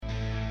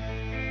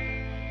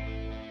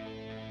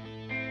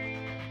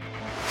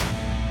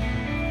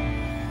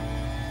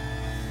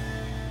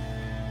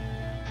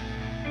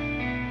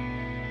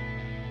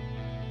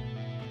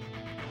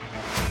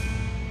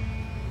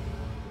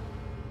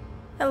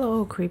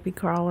Hello, creepy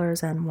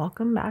crawlers, and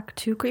welcome back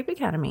to Creep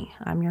Academy.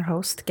 I'm your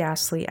host,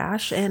 Ghastly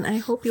Ash, and I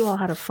hope you all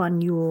had a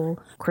fun Yule,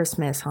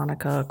 Christmas,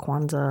 Hanukkah,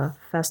 Kwanzaa,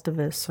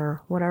 Festivus,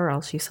 or whatever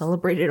else you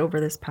celebrated over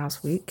this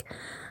past week.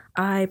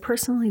 I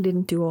personally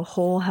didn't do a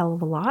whole hell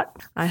of a lot.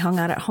 I hung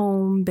out at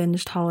home,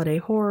 binged holiday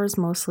horrors,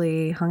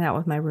 mostly hung out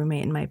with my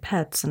roommate and my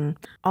pets and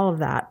all of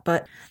that.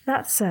 But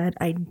that said,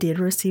 I did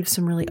receive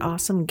some really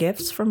awesome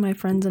gifts from my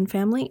friends and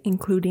family,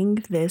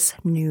 including this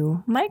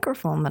new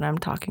microphone that I'm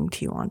talking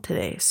to you on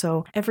today.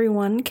 So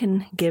everyone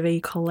can give a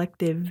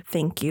collective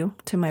thank you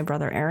to my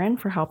brother Aaron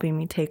for helping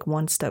me take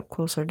one step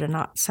closer to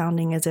not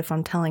sounding as if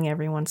I'm telling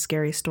everyone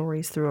scary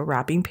stories through a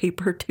wrapping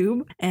paper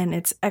tube. And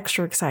it's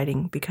extra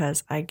exciting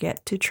because I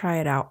get to try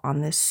it out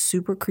on this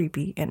super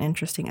creepy and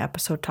interesting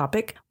episode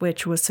topic,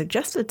 which was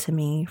suggested to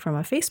me from a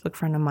Facebook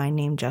friend of mine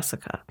named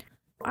Jessica.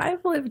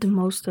 I've lived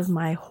most of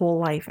my whole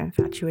life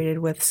infatuated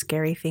with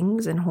scary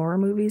things and horror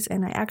movies,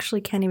 and I actually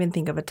can't even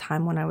think of a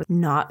time when I was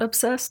not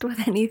obsessed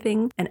with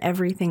anything and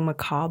everything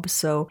macabre,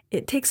 so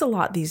it takes a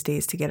lot these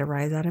days to get a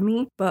rise out of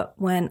me. But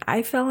when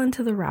I fell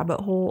into the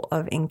rabbit hole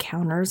of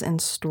encounters and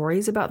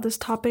stories about this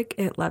topic,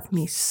 it left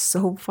me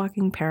so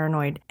fucking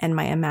paranoid, and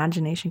my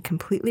imagination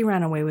completely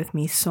ran away with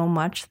me so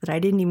much that I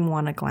didn't even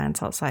want to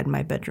glance outside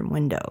my bedroom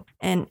window.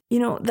 And you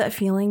know that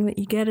feeling that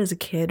you get as a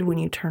kid when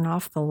you turn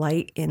off the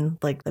light in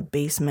like the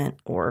basement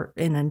or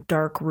in a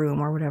dark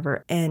room or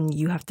whatever, and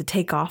you have to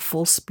take off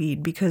full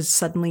speed because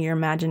suddenly your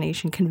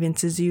imagination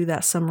convinces you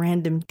that some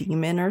random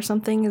demon or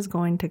something is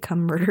going to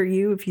come murder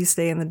you if you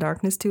stay in the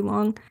darkness too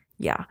long.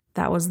 Yeah,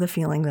 that was the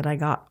feeling that I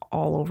got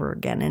all over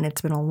again, and it's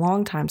been a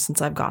long time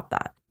since I've got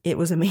that. It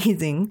was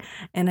amazing,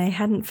 and I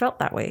hadn't felt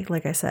that way,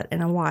 like I said,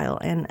 in a while,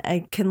 and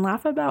I can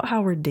laugh about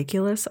how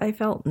ridiculous I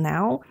felt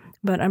now,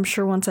 but I'm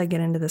sure once I get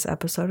into this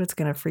episode, it's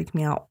going to freak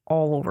me out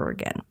all over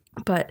again.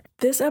 But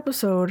this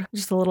episode,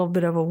 just a little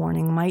bit of a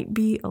warning, might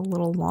be a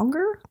little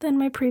longer than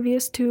my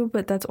previous two,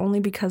 but that's only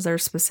because there are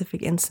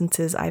specific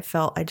instances I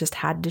felt I just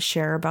had to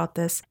share about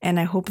this, and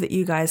I hope that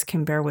you guys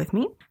can bear with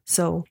me.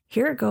 So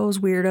here it goes,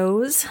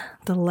 weirdos.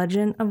 The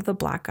Legend of the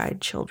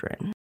Black-Eyed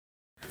Children.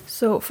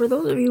 So for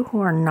those of you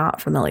who are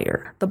not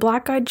familiar, the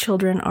Black-Eyed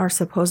Children are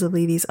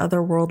supposedly these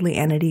otherworldly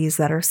entities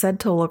that are said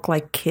to look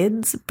like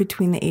kids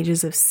between the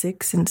ages of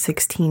 6 and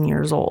 16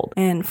 years old.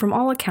 And from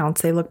all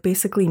accounts, they look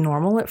basically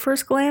normal at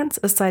first glance,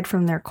 aside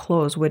from their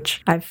clothes,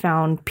 which I've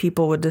found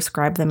people would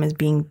describe them as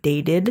being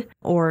dated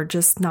or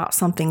just not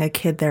something a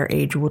kid their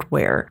age would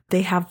wear.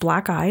 They have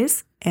black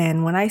eyes.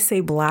 And when I say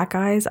black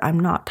eyes, I'm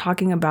not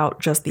talking about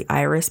just the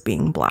iris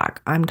being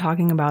black. I'm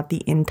talking about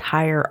the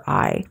entire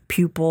eye,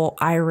 pupil,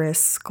 iris,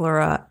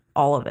 sclera,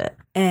 all of it.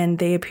 And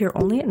they appear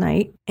only at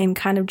night and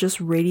kind of just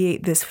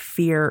radiate this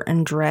fear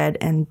and dread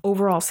and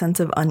overall sense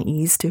of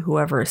unease to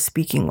whoever is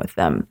speaking with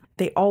them.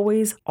 They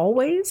always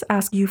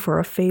ask you for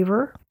a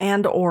favor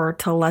and or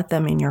to let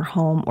them in your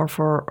home or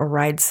for a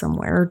ride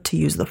somewhere, to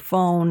use the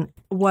phone,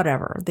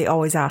 whatever. They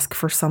always ask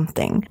for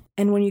something.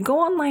 And when you go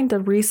online to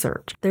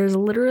research, there's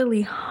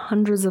literally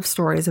hundreds of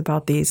stories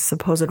about these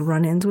supposed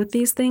run-ins with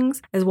these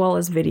things, as well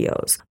as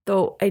videos.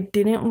 Though I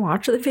didn't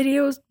watch the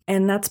videos,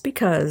 and that's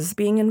because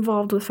being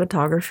involved with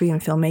photography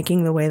and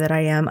filmmaking the way that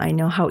I am, I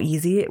know how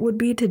easy it would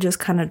be to just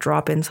kind of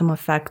drop in some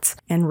effects,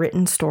 and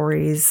written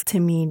stories to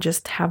me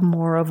just have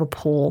more of a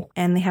pull,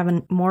 and they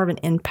have more of an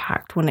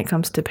impact when it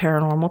comes to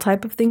paranormal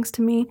type of things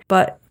to me.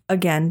 But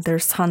again,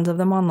 there's tons of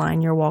them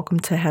online. You're welcome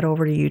to head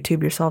over to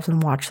YouTube yourselves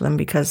and watch them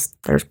because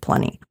there's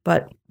plenty.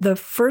 But the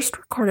first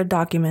recorded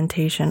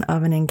documentation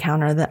of an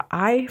encounter that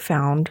I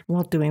found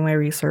while doing my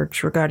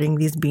research regarding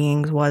these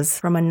beings was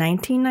from a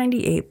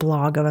 1998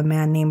 blog of a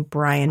man named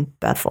Brian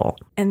Bethel.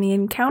 And the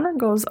encounter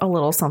goes a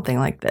little something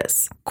like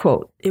this.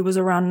 Quote, "It was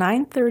around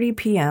 9:30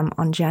 p.m.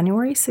 on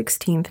January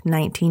 16th,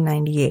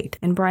 1998,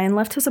 and Brian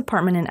left his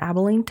apartment in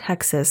Abilene,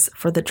 Texas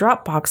for the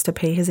Dropbox to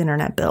pay his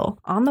internet bill.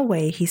 On the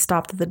way, he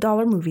stopped at the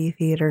Dollar Movie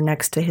Theater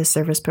next to his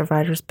service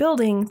provider's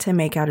building to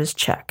make out his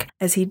check.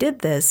 As he did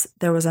this,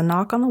 there was a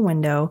knock on the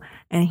window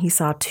and he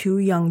saw two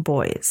young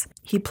boys.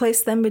 He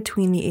placed them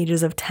between the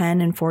ages of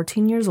 10 and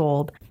 14 years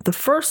old, the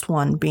first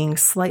one being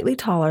slightly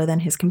taller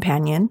than his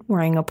companion,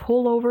 wearing a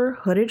pullover,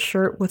 hooded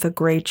shirt with a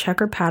gray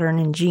checker pattern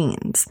and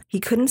jeans. He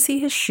couldn't see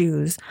his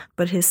shoes,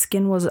 but his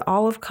skin was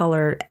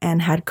olive-colored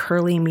and had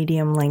curly,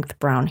 medium-length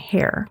brown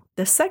hair.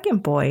 The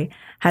second boy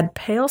had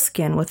pale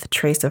skin with a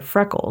trace of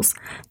freckles.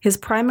 His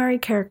primary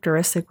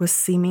characteristic was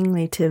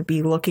seemingly to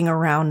be looking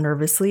around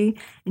nervously,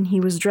 and he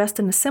was dressed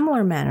in a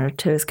similar manner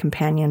to his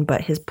companion,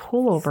 but his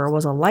pullover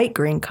was a light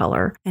green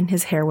color, and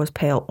his hair was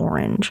pale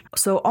orange.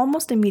 So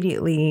almost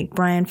immediately,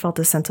 Brian felt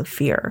a sense of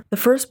fear. The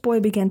first boy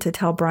began to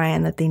tell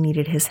Brian that they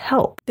needed his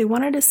help. They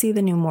wanted to see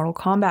the new Mortal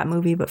Kombat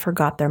movie, but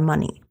forgot their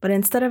money. But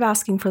instead of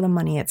asking for the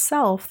money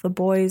itself, the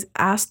boys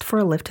asked for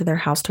a lift to their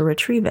house to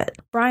retrieve it.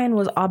 Brian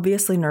was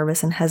obviously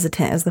nervous and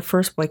hesitant as the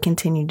first boy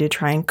continued to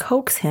try and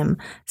coax him,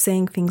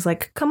 saying things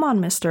like, "Come on,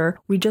 mister,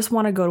 we just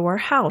want to go to our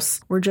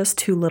house. We're just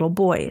two little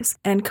boys.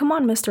 And come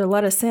on, mister,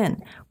 let us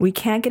in. We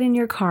can't get in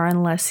your car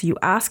unless you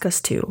ask us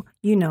to.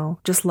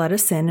 Just let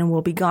us in and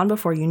we'll be gone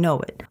before you know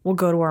it. We'll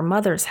go to our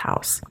mother's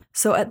house.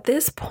 So at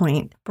this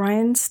point,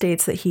 Brian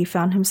states that he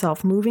found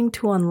himself moving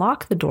to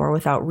unlock the door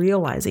without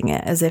realizing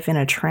it, as if in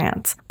a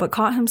trance, but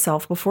caught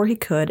himself before he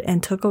could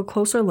and took a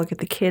closer look at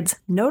the kids,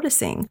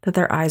 noticing that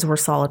their eyes were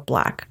solid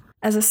black.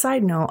 As a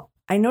side note,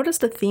 I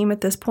noticed a theme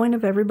at this point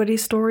of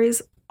everybody's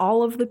stories.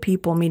 All of the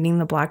people meeting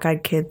the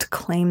black-eyed kids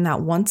claim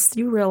that once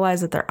you realize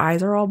that their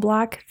eyes are all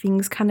black,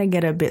 things kind of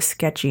get a bit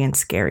sketchy and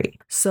scary.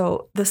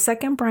 So the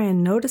second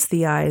Brian noticed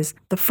the eyes,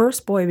 the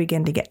first boy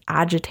began to get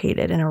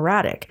agitated and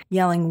erratic,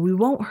 yelling, "We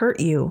won't hurt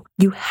you.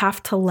 You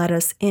have to let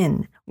us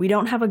in. We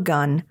don't have a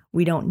gun.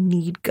 We don't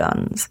need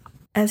guns."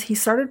 As he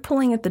started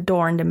pulling at the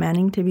door and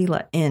demanding to be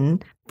let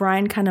in,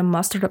 Brian kind of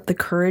mustered up the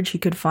courage he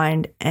could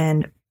find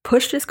and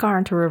pushed his car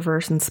into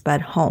reverse and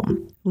sped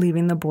home,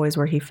 leaving the boys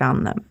where he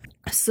found them.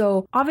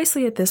 So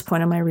obviously at this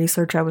point in my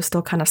research, I was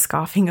still kind of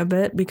scoffing a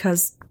bit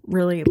because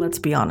really, let's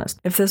be honest,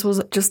 if this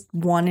was just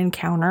one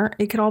encounter,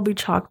 it could all be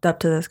chalked up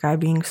to this guy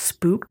being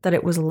spooked that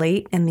it was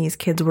late and these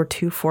kids were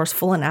too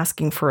forceful in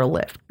asking for a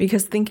lift.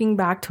 Because thinking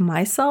back to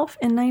myself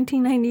in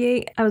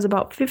 1998, I was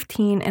about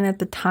 15 and at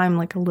the time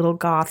like a little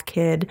goth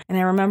kid. And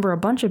I remember a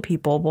bunch of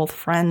people, both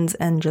friends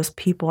and just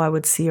people I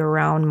would see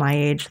around my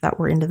age that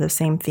were into the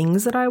same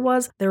things that I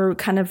was. They were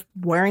kind of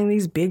wearing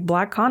these big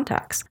black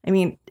contacts. I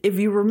mean, if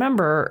you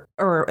remember,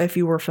 or if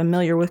you were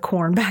familiar with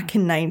Korn back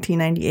in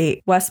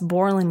 1998, Wes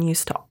Borland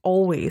used to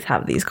always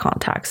have these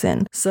contacts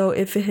in. So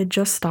if it had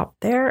just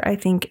stopped there, I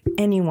think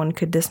anyone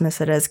could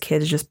dismiss it as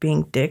kids just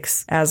being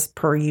dicks as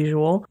per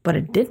usual, but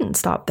it didn't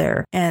stop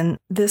there. And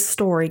this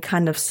story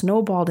kind of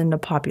snowballed into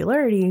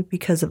popularity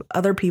because of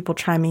other people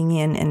chiming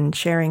in and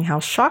sharing how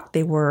shocked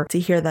they were to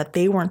hear that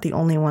they weren't the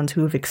only ones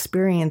who have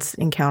experienced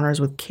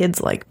encounters with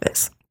kids like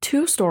this.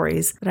 Two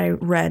stories that I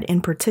read in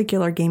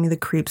particular gave me the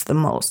creeps the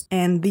most,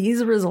 and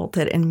these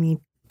resulted in me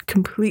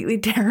completely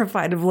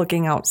terrified of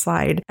looking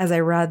outside as I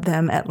read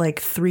them at like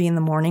 3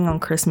 a.m. on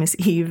Christmas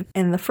Eve.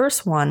 And the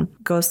first one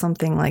goes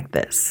something like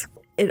this.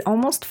 It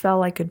almost felt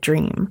like a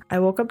dream. I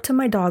woke up to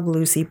my dog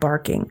Lucy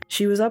barking.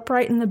 She was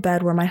upright in the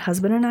bed where my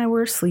husband and I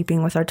were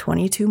sleeping with our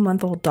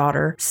 22-month-old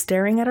daughter,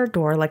 staring at our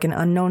door like an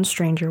unknown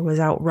stranger was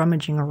out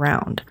rummaging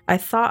around. I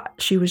thought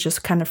she was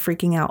just kind of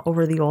freaking out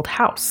over the old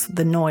house,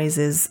 the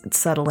noises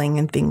settling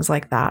and things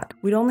like that.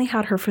 We'd only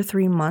had her for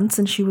 3 months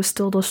and she was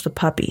still just a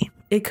puppy.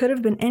 It could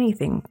have been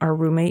anything. Our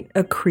roommate,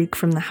 a creak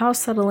from the house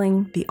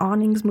settling, the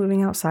awnings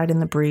moving outside in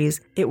the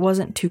breeze. It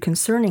wasn't too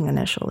concerning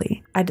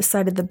initially. I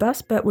decided the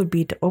best bet would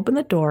be to open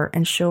the door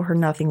and show her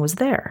nothing was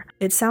there.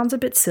 It sounds a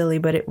bit silly,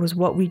 but it was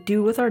what we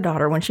do with our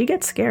daughter when she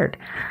gets scared.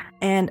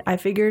 And I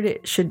figured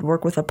it should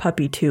work with a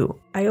puppy too.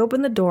 I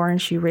opened the door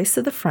and she raced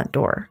to the front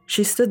door.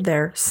 She stood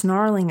there,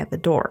 snarling at the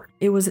door.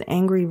 It was an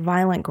angry,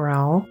 violent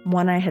growl,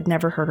 one I had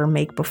never heard her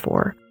make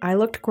before. I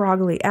looked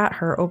groggily at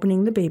her,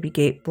 opening the baby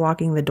gate,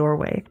 blocking the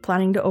doorway,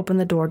 planning to open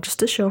the door just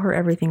to show her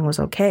everything was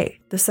okay.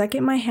 The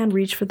second my hand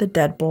reached for the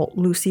deadbolt,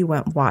 Lucy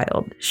went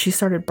wild. She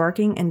started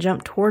barking and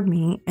jumped toward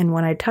me, and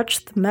when I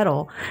touched the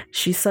metal,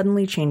 she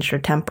suddenly changed her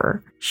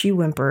temper. She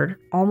whimpered,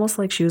 almost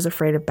like she was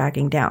afraid of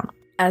backing down.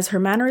 As her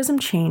mannerism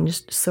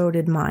changed, so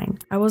did mine.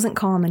 I wasn't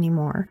calm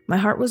anymore. My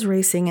heart was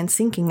racing and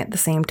sinking at the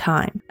same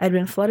time. I'd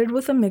been flooded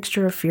with a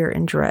mixture of fear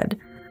and dread.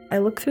 I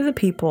looked through the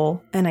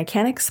people, and I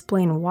can't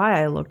explain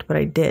why I looked, but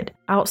I did.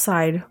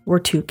 Outside were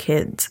 2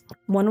 kids.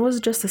 One was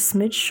just a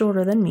smidge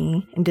shorter than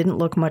me and didn't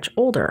look much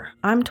older.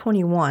 I'm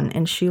 21,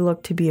 and she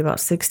looked to be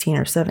about 16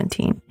 or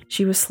 17.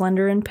 She was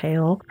slender and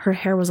pale. Her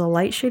hair was a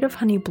light shade of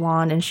honey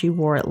blonde, and she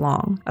wore it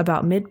long,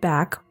 about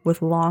mid-back,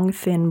 with long,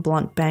 thin,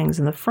 blunt bangs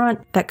in the front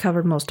that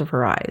covered most of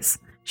her eyes.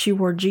 She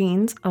wore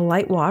jeans, a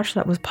light wash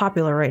that was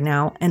popular right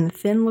now, and a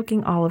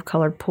thin-looking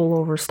olive-colored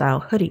pullover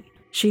style hoodie.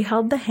 She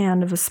held the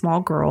hand of a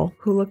small girl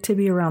who looked to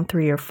be around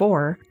 3 or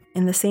 4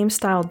 in the same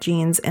style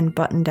jeans and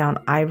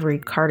button-down ivory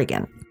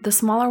cardigan. The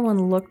smaller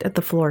one looked at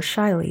the floor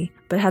shyly,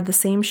 but had the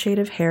same shade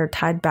of hair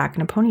tied back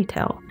in a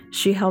ponytail.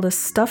 She held a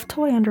stuffed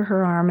toy under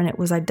her arm and it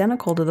was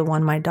identical to the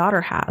one my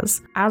daughter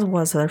has, as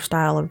was their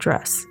style of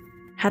dress.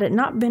 Had it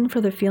not been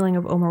for the feeling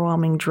of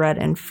overwhelming dread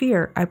and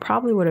fear, I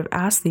probably would have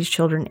asked these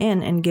children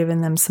in and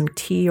given them some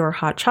tea or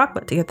hot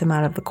chocolate to get them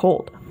out of the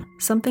cold.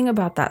 Something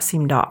about that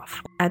seemed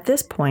off. At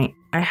this point,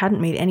 I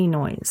hadn't made any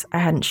noise. I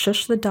hadn't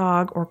shushed the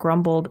dog or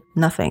grumbled,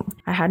 nothing.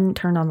 I hadn't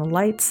turned on the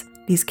lights.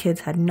 These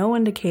kids had no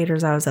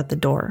indicators I was at the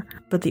door,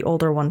 but the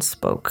older one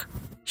spoke.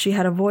 She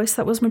had a voice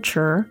that was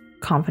mature,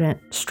 confident,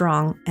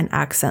 strong, and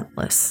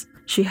accentless.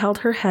 She held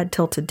her head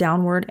tilted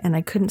downward and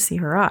I couldn't see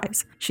her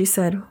eyes. She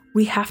said,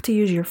 "We have to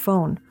use your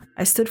phone."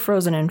 I stood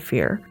frozen in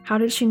fear. How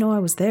did she know I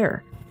was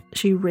there?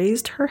 She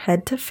raised her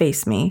head to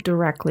face me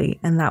directly,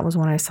 and that was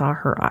when I saw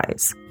her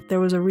eyes. There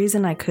was a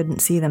reason I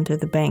couldn't see them through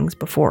the bangs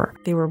before.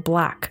 They were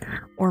black,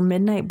 or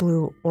midnight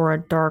blue, or a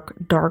dark,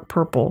 dark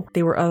purple.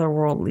 They were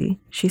otherworldly.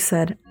 She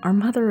said, "Our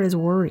mother is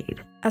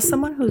worried." As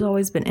someone who's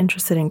always been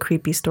interested in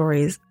creepy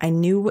stories, I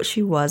knew what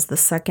she was the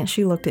second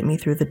she looked at me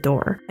through the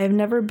door. I have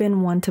never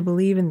been one to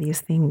believe in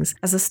these things.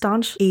 As a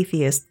staunch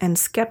atheist and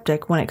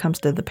skeptic when it comes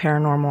to the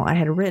paranormal, I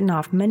had written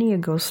off many a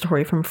ghost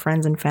story from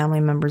friends and family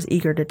members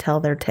eager to tell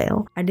their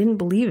tale. I didn't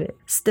believe it.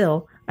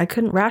 Still, I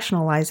couldn't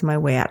rationalize my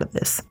way out of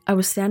this. I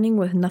was standing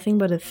with nothing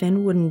but a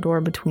thin wooden door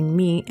between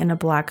me and a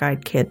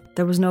black-eyed kid.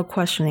 There was no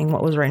questioning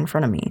what was right in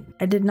front of me.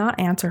 I did not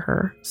answer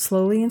her.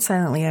 Slowly and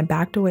silently, I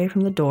backed away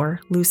from the door,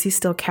 Lucy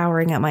still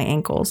cowering at my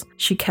ankles.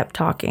 She kept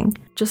talking.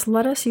 "Just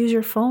let us use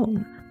your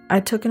phone."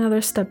 I took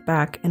another step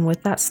back, and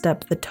with that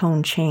step, the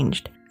tone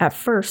changed. At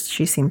first,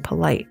 she seemed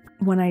polite.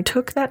 When I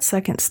took that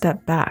second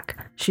step back,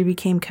 she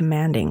became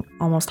commanding,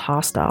 almost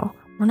hostile.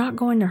 "We're not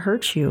going to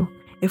hurt you.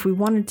 If we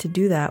wanted to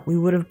do that, we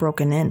would have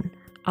broken in.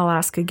 I'll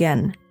ask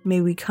again.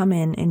 May we come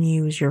in and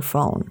use your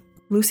phone?"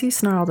 Lucy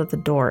snarled at the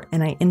door,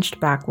 and I inched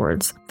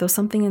backwards, though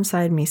something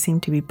inside me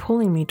seemed to be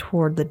pulling me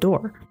toward the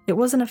door. It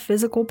wasn't a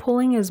physical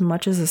pulling as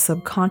much as a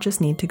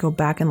subconscious need to go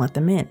back and let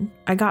them in.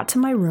 I got to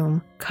my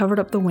room, covered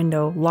up the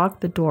window,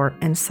 locked the door,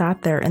 and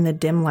sat there in the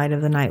dim light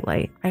of the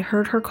nightlight. I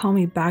heard her call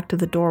me back to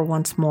the door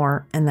once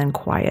more, and then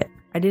quiet.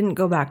 I didn't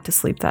go back to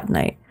sleep that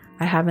night.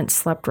 I haven't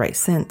slept right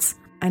since.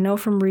 I know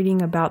from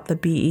reading about the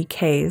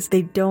BEKs,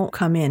 they don't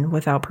come in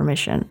without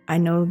permission. I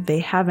know they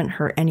haven't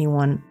hurt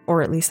anyone,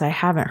 or at least I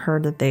haven't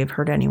heard that they've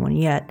hurt anyone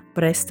yet,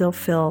 but I still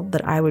feel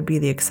that I would be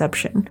the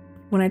exception.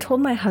 When I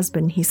told my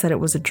husband, he said it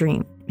was a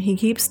dream. He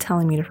keeps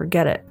telling me to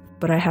forget it,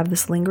 but I have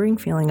this lingering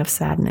feeling of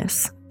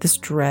sadness, this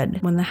dread.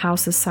 When the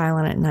house is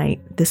silent at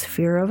night, this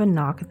fear of a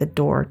knock at the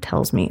door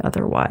tells me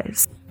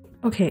otherwise.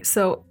 Okay,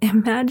 so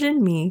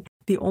imagine me,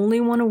 the only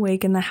one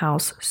awake in the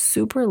house,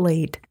 super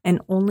late, and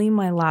only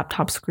my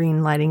laptop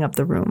screen lighting up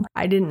the room.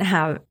 I didn't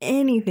have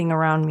anything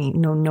around me,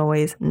 no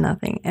noise,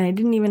 nothing. And I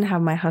didn't even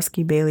have my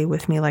husky Bailey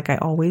with me like I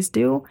always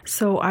do.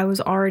 So I was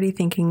already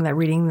thinking that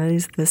reading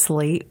these this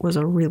late was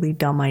a really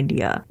dumb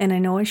idea. And I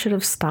know I should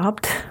have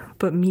stopped,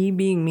 but me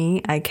being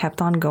me, I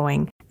kept on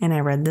going, and I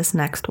read this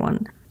next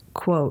one.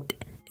 Quote,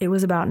 "It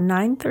was about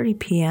 9:30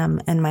 p.m.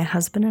 and my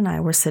husband and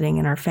I were sitting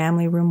in our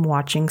family room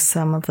watching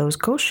some of those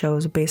ghost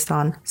shows based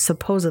on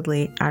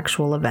supposedly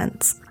actual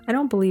events. I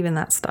don't believe in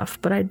that stuff,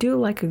 but I do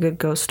like a good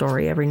ghost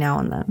story every now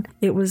and then.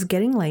 It was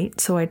getting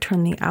late, so I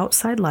turned the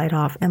outside light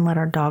off and let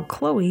our dog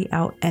Chloe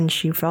out, and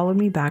she followed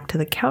me back to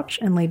the couch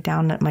and laid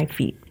down at my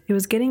feet. It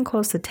was getting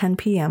close to 10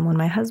 p.m. when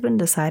my husband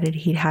decided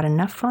he'd had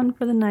enough fun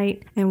for the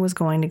night and was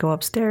going to go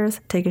upstairs,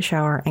 take a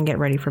shower, and get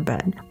ready for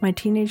bed. My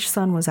teenage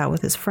son was out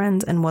with his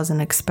friends and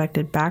wasn't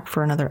expected back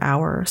for another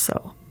hour or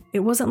so. It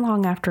wasn't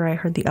long after I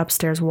heard the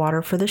upstairs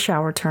water for the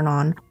shower turn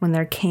on when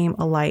there came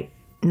a light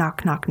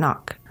knock, knock,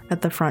 knock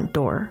at the front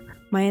door.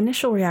 My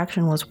initial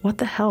reaction was, what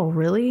the hell,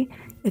 really?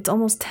 It's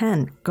almost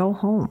 10, go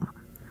home.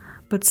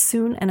 But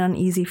soon an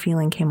uneasy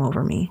feeling came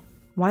over me.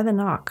 Why the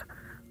knock?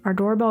 Our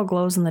doorbell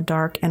glows in the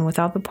dark, and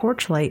without the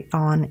porch light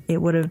on,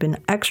 it would have been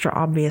extra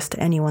obvious to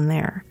anyone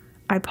there.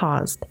 I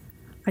paused.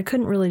 I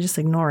couldn't really just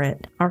ignore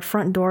it. Our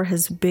front door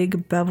has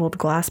big beveled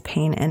glass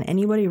pane, and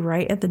anybody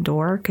right at the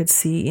door could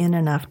see in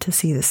enough to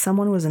see that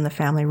someone was in the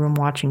family room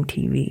watching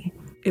TV.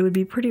 It would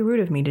be pretty rude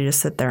of me to just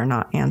sit there and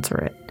not answer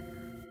it.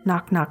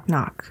 Knock, knock,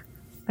 knock.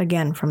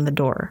 Again from the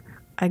door.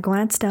 I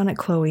glanced down at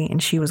Chloe,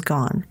 and she was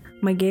gone.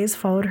 My gaze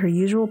followed her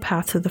usual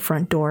path to the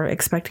front door,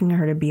 expecting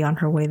her to be on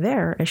her way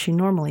there, as she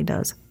normally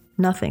does.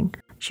 Nothing.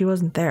 She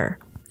wasn't there.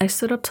 I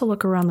stood up to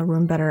look around the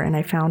room better, and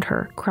I found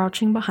her,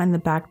 crouching behind the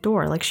back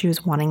door like she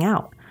was wanting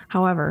out.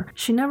 However,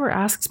 she never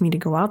asks me to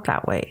go out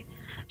that way.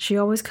 She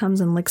always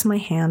comes and licks my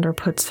hand or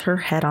puts her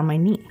head on my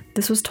knee.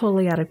 This was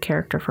totally out of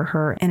character for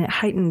her, and it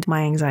heightened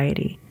my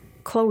anxiety.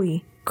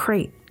 "Chloe,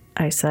 crate,"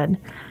 I said.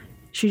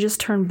 She just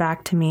turned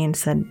back to me and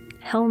said,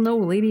 "Hell no,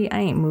 lady, I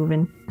ain't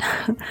moving."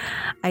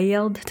 I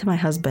yelled to my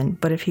husband,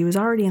 but if he was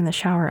already in the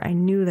shower, I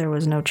knew there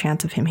was no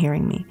chance of him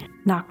hearing me.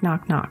 Knock,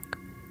 knock, knock.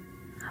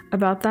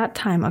 About that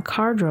time, a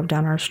car drove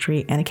down our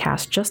street and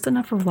cast just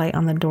enough of light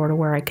on the door to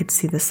where I could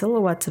see the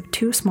silhouettes of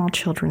 2 small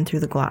children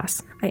through the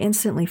glass. I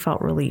instantly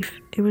felt relief.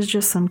 It was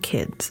just some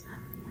kids.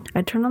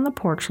 I turned on the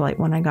porch light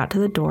when I got to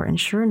the door, and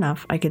sure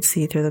enough, I could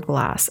see through the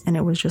glass, and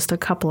it was just a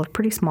couple of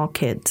pretty small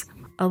kids.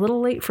 A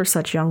little late for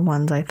such young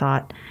ones, I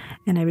thought,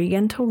 and I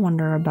began to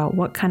wonder about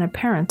what kind of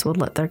parents would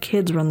let their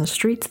kids run the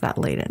streets that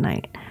late at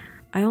night.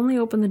 I only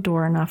opened the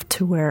door enough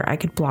to where I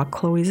could block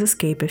Chloe's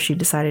escape if she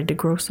decided to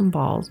grow some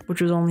balls,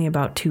 which was only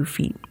about 2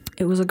 feet.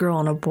 It was a girl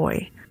and a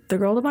boy. The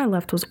girl to my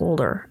left was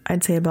older,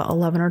 I'd say about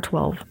 11 or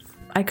 12.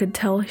 I could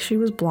tell she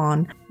was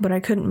blonde, but I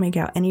couldn't make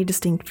out any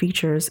distinct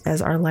features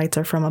as our lights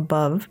are from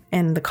above,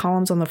 and the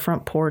columns on the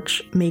front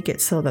porch make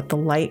it so that the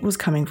light was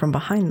coming from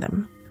behind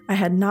them. I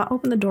had not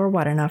opened the door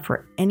wide enough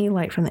for any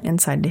light from the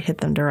inside to hit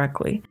them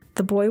directly.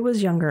 The boy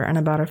was younger and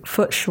about a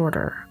foot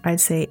shorter, I'd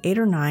say 8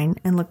 or 9,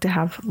 and looked to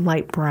have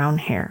light brown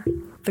hair.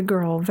 The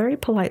girl very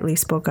politely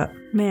spoke up,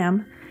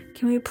 "Ma'am,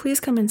 can we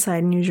please come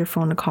inside and use your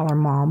phone to call our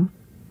mom?"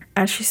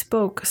 As she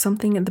spoke,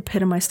 something at the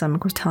pit of my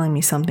stomach was telling me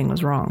something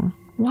was wrong.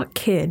 What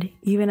kid,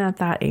 even at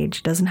that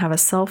age, doesn't have a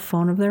cell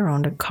phone of their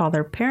own to call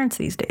their parents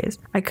these days?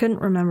 I couldn't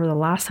remember the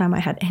last time I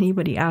had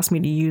anybody ask me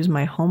to use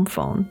my home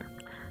phone.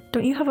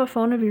 Don't you have a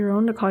phone of your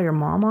own to call your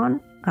mom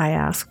on? I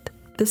asked.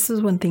 This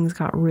is when things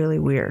got really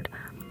weird.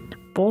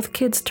 Both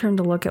kids turned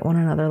to look at one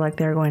another like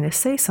they were going to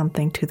say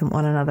something to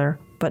one another,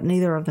 but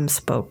neither of them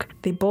spoke.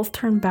 They both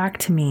turned back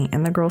to me,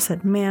 and the girl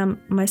said, "Ma'am,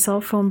 my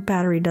cell phone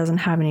battery doesn't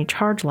have any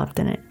charge left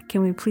in it.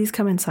 Can we please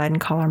come inside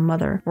and call our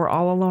mother? We're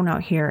all alone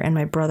out here, and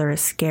my brother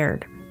is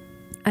scared."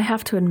 I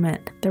have to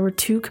admit, there were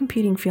two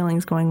competing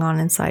feelings going on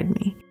inside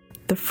me.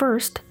 The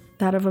first,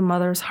 that of a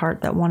mother's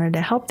heart that wanted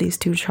to help these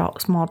two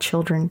small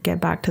children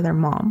get back to their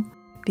mom.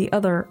 The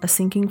other, a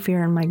sinking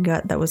fear in my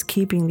gut that was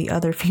keeping the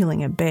other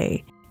feeling at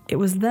bay. It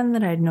was then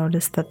that I had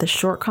noticed that the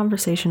short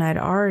conversation I had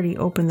already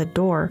opened the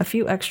door a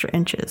few extra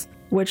inches,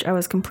 which I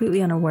was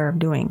completely unaware of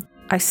doing.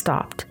 I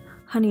stopped.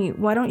 "Honey,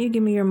 why don't you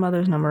give me your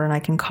mother's number and I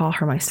can call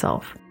her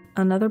myself?"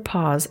 Another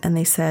pause, and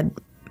they said,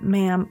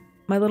 "Ma'am,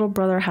 my little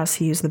brother has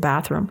to use the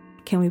bathroom.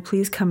 Can we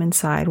please come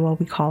inside while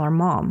we call our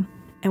mom?"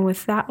 And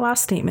with that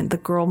last statement, the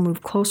girl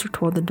moved closer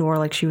toward the door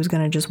like she was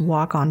going to just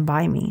walk on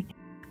by me.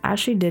 As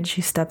she did,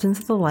 she stepped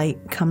into the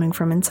light coming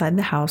from inside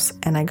the house,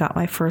 and I got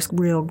my first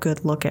real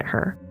good look at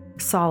her.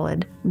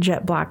 Solid,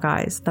 jet black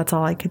eyes, that's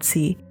all I could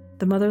see.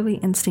 The motherly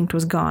instinct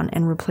was gone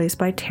and replaced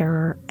by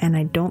terror, and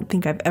I don't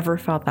think I've ever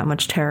felt that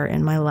much terror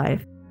in my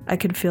life. I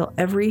could feel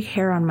every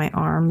hair on my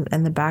arm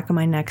and the back of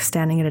my neck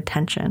standing at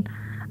attention.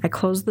 I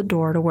closed the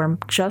door to where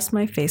just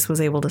my face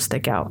was able to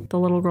stick out. The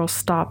little girl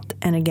stopped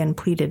and again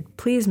pleaded,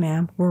 "Please,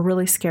 ma'am, we're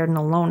really scared and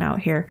alone out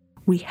here.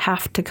 We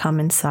have to come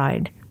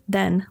inside."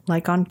 Then,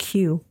 like on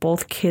cue,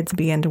 both kids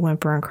began to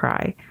whimper and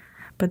cry.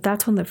 But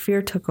that's when the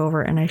fear took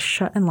over and I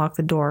shut and locked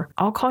the door.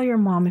 "I'll call your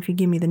mom if you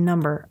give me the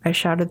number," I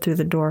shouted through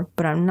the door,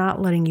 "but I'm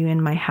not letting you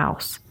in my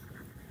house."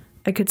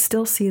 I could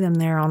still see them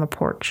there on the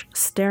porch,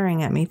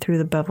 staring at me through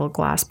the beveled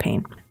glass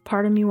pane.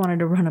 Part of me wanted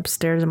to run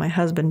upstairs to my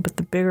husband, but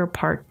the bigger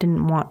part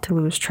didn't want to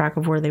lose track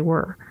of where they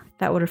were.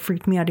 That would have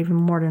freaked me out even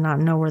more to not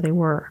know where they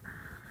were.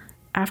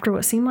 After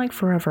what seemed like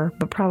forever,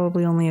 but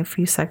probably only a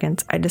few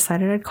seconds, I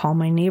decided I'd call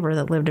my neighbor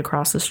that lived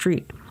across the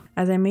street.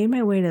 As I made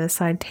my way to the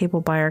side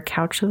table by our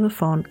couch to the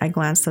phone, I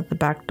glanced at the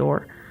back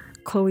door.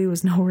 Chloe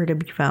was nowhere to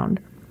be found.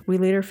 We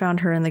later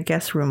found her in the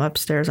guest room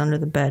upstairs under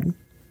the bed.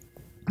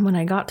 When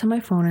I got to my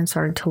phone and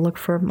started to look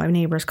for my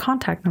neighbor's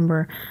contact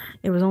number,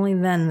 it was only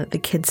then that the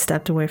kids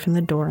stepped away from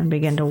the door and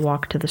began to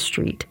walk to the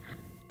street.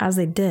 As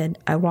they did,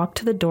 I walked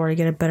to the door to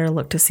get a better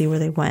look to see where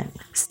they went,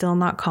 still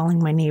not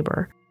calling my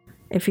neighbor.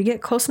 If you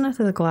get close enough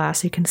to the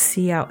glass, you can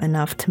see out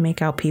enough to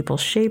make out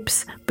people's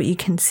shapes, but you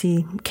can't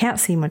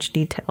see much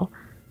detail.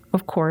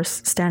 Of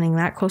course, standing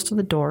that close to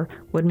the door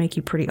would make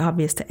you pretty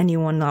obvious to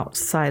anyone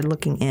outside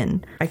looking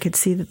in. I could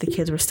see that the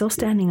kids were still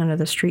standing under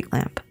the street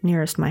lamp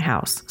nearest my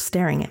house,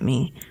 staring at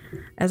me.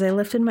 As I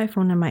lifted my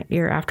phone to my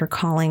ear after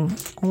calling,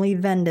 only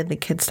then did the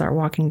kids start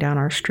walking down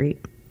our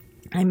street.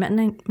 I met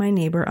my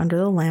neighbor under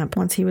the lamp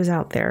once he was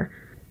out there,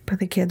 but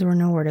the kids were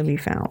nowhere to be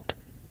found.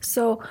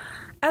 So,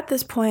 at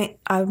this point,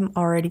 I'm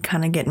already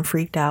kind of getting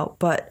freaked out,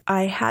 but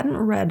I hadn't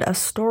read a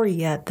story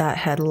yet that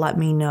had let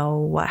me know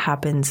what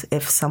happens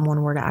if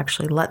someone were to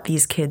actually let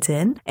these kids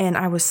in, and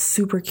I was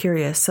super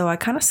curious, so I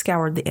kind of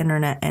scoured the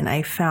internet and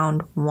I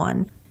found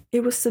one.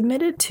 It was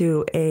submitted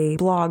to a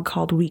blog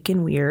called Week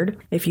in Weird,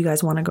 if you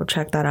guys want to go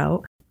check that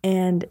out,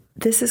 and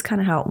this is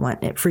kind of how it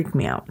went. It freaked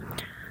me out.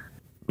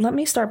 Let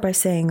me start by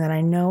saying that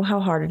I know how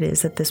hard it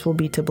is that this will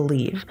be to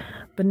believe,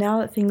 but now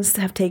that things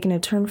have taken a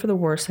turn for the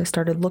worse, I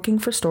started looking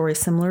for stories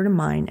similar to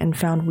mine and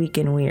found Week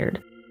in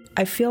Weird.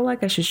 I feel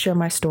like I should share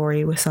my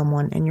story with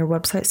someone, and your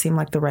website seemed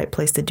like the right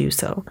place to do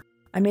so.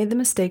 I made the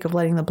mistake of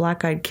letting the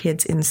black-eyed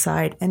kids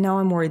inside, and now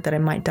I'm worried that I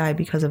might die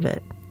because of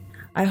it.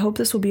 I hope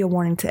this will be a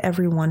warning to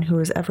everyone who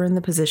is ever in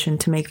the position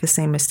to make the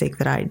same mistake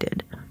that I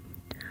did.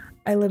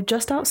 I live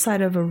just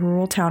outside of a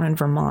rural town in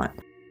Vermont.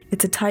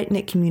 It's a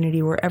tight-knit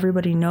community where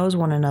everybody knows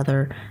one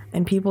another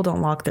and people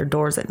don't lock their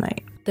doors at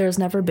night. There has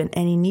never been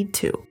any need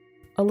to.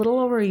 A little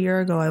over a year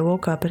ago, I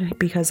woke up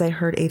because I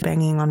heard a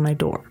banging on my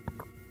door.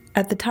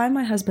 At the time,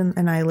 my husband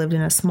and I lived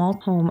in a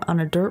small home on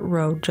a dirt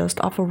road just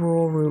off a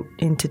rural route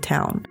into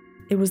town.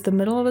 It was the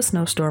middle of a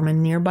snowstorm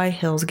and nearby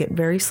hills get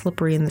very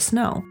slippery in the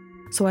snow,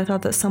 so I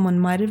thought that someone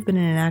might have been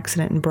in an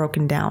accident and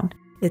broken down.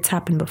 It's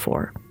happened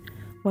before.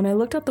 When I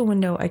looked out the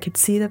window, I could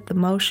see that the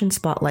motion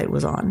spotlight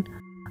was on.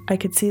 I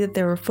could see that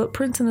there were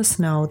footprints in the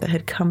snow that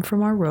had come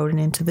from our road and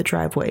into the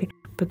driveway,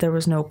 but there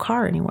was no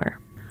car anywhere.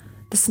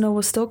 The snow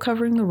was still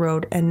covering the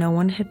road and no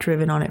one had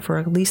driven on it for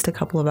at least a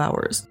couple of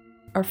hours.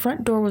 Our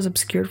front door was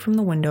obscured from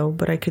the window,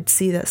 but I could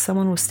see that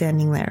someone was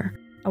standing there.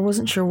 I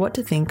wasn't sure what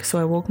to think, so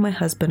I woke my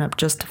husband up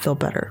just to feel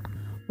better.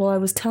 While I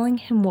was telling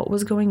him what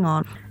was going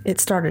on,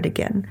 it started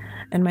again,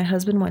 and my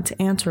husband went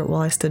to answer it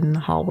while I stood in the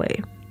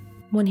hallway.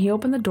 When he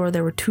opened the door,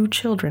 there were 2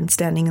 children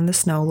standing in the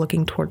snow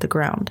looking toward the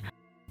ground.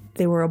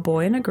 They were a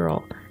boy and a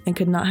girl, and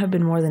could not have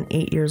been more than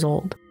 8 years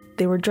old.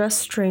 They were dressed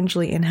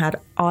strangely and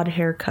had odd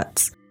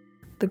haircuts.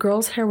 The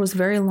girl's hair was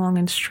very long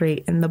and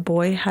straight, and the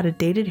boy had a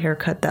dated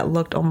haircut that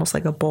looked almost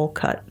like a bowl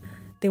cut.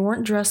 They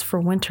weren't dressed for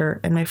winter,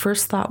 and my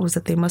first thought was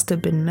that they must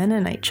have been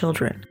Mennonite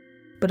children.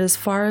 But as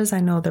far as I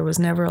know, there was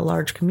never a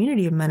large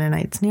community of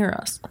Mennonites near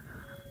us.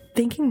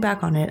 Thinking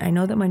back on it, I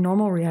know that my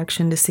normal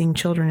reaction to seeing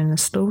children in a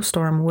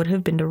snowstorm would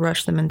have been to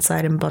rush them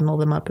inside and bundle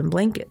them up in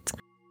blankets.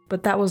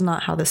 But that was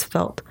not how this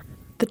felt.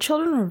 The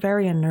children were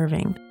very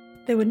unnerving.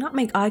 They would not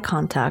make eye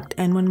contact,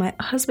 and when my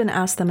husband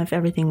asked them if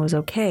everything was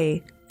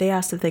okay, they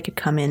asked if they could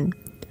come in.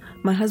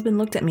 My husband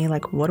looked at me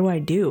like, "What do I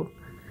do?"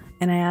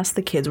 And I asked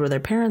the kids where their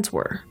parents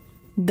were.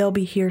 "They'll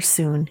be here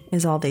soon,"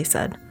 is all they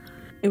said.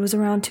 It was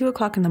around 2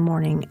 o'clock in the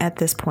morning at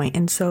this point,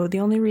 and so the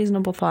only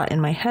reasonable thought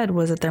in my head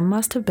was that there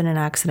must have been an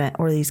accident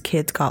or these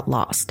kids got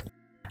lost.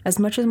 As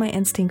much as my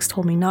instincts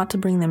told me not to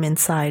bring them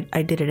inside,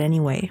 I did it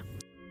anyway.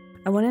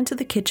 I went into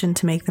the kitchen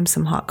to make them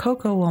some hot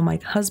cocoa while my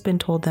husband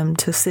told them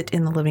to sit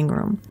in the living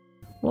room.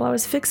 While I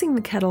was fixing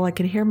the kettle, I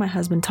could hear my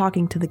husband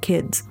talking to the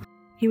kids.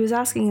 He was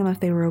asking them if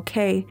they were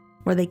okay,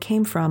 where they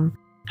came from,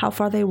 how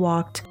far they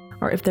walked,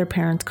 or if their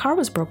parents' car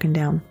was broken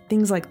down,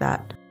 things like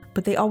that.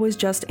 But they always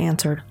just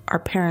answered, "Our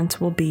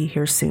parents will be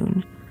here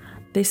soon."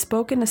 They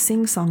spoke in a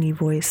sing-songy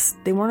voice.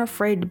 They weren't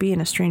afraid to be in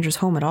a stranger's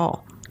home at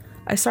all.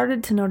 I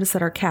started to notice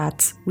that our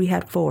cats, we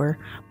had 4,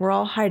 were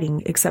all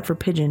hiding except for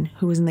Pigeon,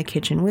 who was in the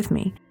kitchen with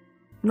me.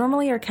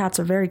 Normally our cats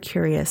are very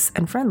curious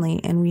and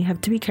friendly, and we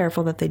have to be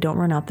careful that they don't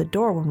run out the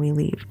door when we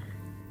leave.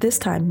 This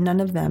time,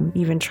 none of them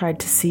even tried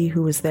to see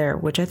who was there,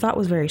 which I thought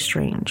was very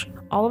strange.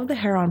 All of the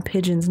hair on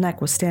Pigeon's neck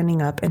was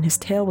standing up, and his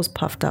tail was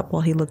puffed up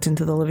while he looked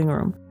into the living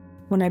room.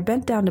 When I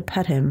bent down to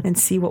pet him and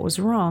see what was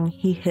wrong,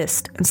 he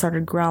hissed and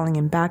started growling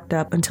and backed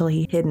up until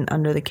he hid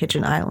under the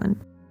kitchen island.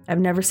 I've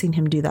never seen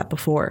him do that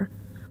before.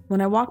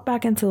 When I walked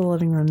back into the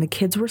living room, the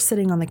kids were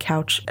sitting on the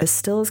couch as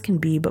still as can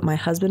be, but my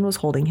husband was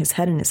holding his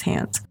head in his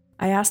hands.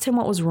 I asked him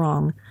what was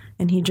wrong,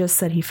 and he just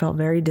said he felt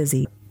very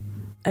dizzy.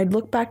 I'd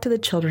looked back to the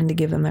children to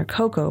give them their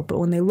cocoa, but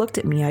when they looked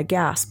at me, I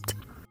gasped.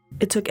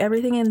 It took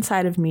everything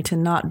inside of me to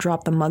not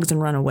drop the mugs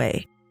and run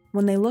away.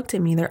 When they looked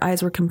at me, their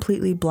eyes were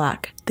completely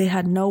black. They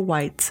had no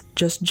whites,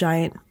 just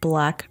giant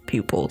black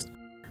pupils.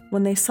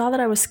 When they saw that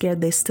I was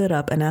scared, they stood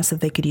up and asked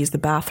if they could use the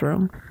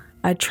bathroom.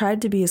 I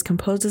tried to be as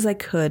composed as I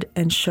could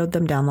and showed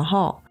them down the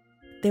hall.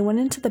 They went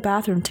into the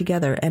bathroom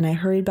together, and I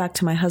hurried back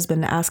to my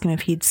husband to ask him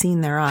if he'd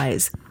seen their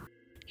eyes.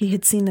 He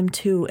had seen them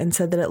too and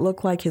said that it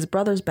looked like his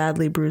brother's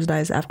badly bruised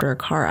eyes after a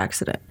car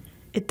accident.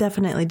 It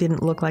definitely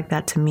didn't look like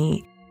that to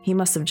me. He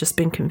must have just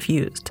been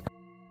confused.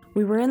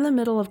 We were in the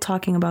middle of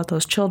talking about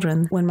those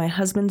children when my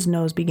husband's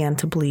nose began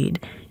to bleed.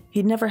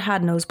 He'd never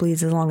had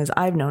nosebleeds as long as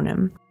I've known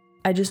him.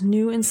 I just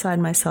knew inside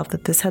myself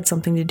that this had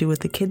something to do with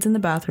the kids in the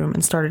bathroom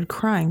and started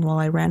crying while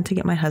I ran to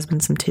get my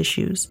husband some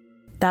tissues.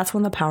 That's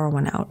when the power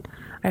went out.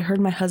 I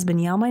heard my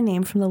husband yell my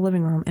name from the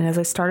living room, and as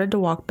I started to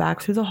walk back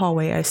through the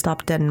hallway, I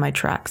stopped dead in my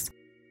tracks.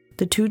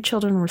 The 2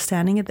 children were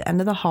standing at the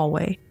end of the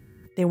hallway.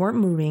 They weren't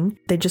moving,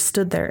 they just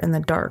stood there in the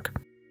dark.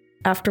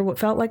 After what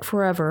felt like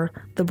forever,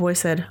 the boy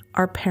said,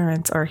 "Our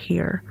parents are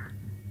here."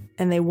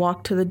 And they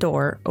walked to the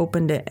door,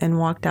 opened it, and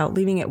walked out,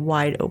 leaving it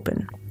wide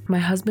open. My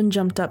husband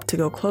jumped up to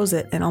go close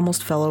it and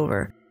almost fell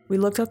over. We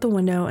looked out the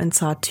window and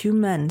saw 2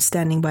 men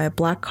standing by a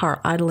black car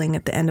idling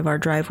at the end of our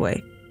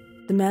driveway.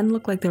 The men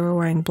looked like they were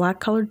wearing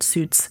black-colored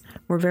suits,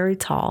 were very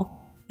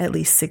tall, at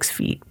least 6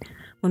 feet.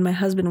 When my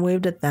husband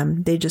waved at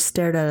them, they just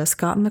stared at us,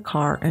 got in the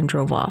car, and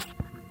drove off.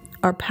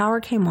 Our power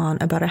came on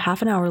about a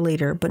half an hour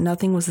later, but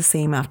nothing was the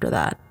same after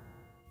that.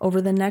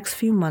 Over the next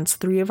few months,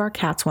 3 of our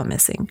cats went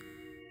missing.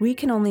 We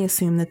can only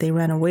assume that they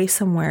ran away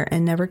somewhere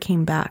and never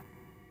came back.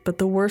 But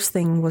the worst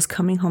thing was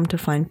coming home to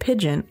find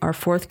Pigeon, our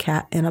 4th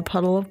cat, in a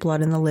puddle of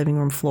blood in the living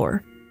room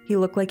floor. He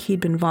looked like he'd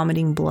been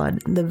vomiting blood.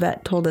 The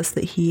vet told us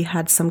that he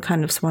had some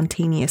kind of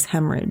spontaneous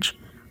hemorrhage.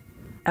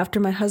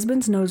 After my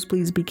husband's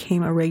nosebleeds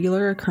became a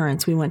regular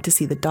occurrence, we went to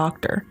see the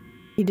doctor.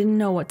 He didn't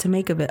know what to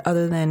make of it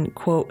other than,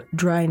 quote,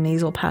 dry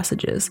nasal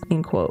passages,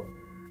 end quote.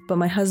 But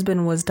my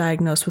husband was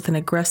diagnosed with an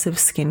aggressive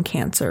skin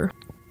cancer.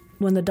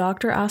 When the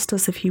doctor asked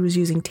us if he was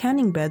using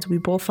tanning beds, we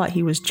both thought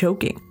he was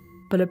joking.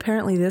 But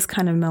apparently this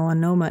kind of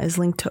melanoma is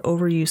linked to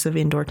overuse of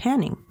indoor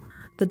tanning.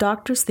 The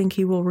doctors think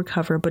he will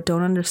recover, but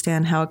don't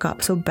understand how it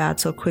got so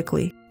bad so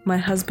quickly. My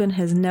husband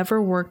has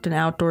never worked an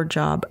outdoor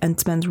job and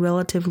spends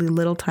relatively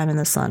little time in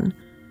the sun.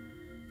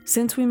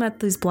 Since we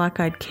met these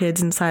black-eyed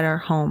kids inside our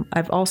home,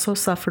 I've also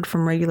suffered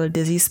from regular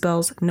dizzy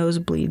spells,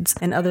 nosebleeds,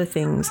 and other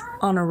things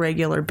on a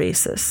regular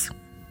basis.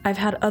 I've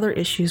had other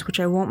issues which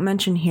I won't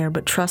mention here,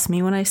 but trust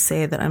me when I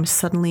say that I'm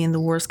suddenly in the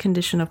worst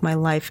condition of my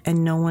life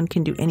and no one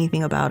can do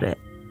anything about it.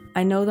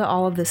 I know that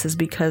all of this is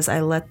because I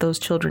let those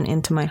children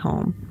into my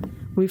home.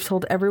 We've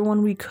told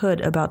everyone we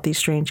could about these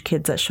strange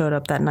kids that showed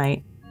up that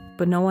night,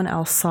 but no one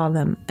else saw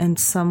them, and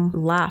some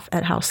laugh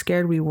at how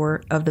scared we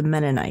were of the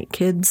Mennonite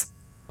kids.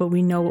 But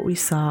we know what we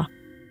saw.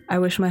 I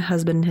wish my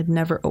husband had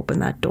never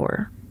opened that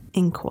door.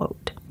 End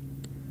quote.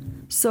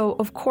 So,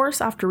 of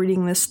course, after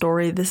reading this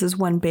story, this is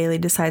when Bailey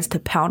decides to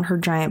pound her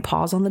giant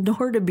paws on the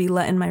door to be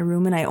let in my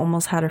room, and I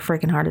almost had a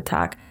freaking heart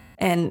attack.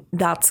 And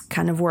that's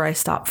kind of where I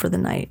stopped for the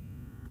night.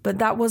 But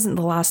that wasn't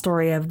the last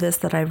story of this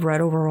that I've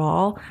read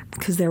overall,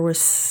 because there was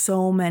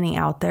so many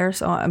out there.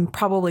 So I'm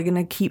probably going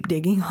to keep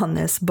digging on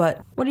this.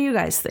 But what do you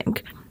guys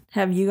think?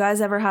 Have you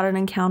guys ever had an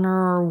encounter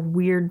or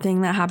weird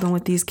thing that happened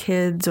with these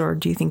kids, or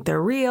do you think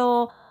they're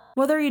real?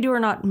 Whether you do or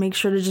not, make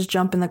sure to just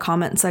jump in the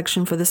comment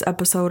section for this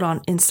episode on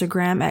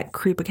Instagram at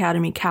Creep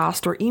Academy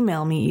Cast, or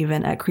email me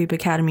even at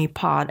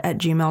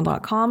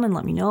creepacademypod@gmail.com and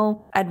let me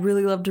know. I'd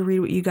really love to read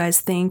what you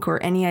guys think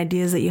or any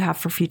ideas that you have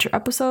for future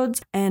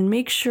episodes, and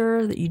make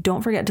sure that you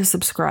don't forget to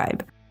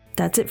subscribe.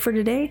 That's it for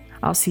today.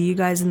 I'll see you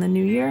guys in the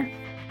new year.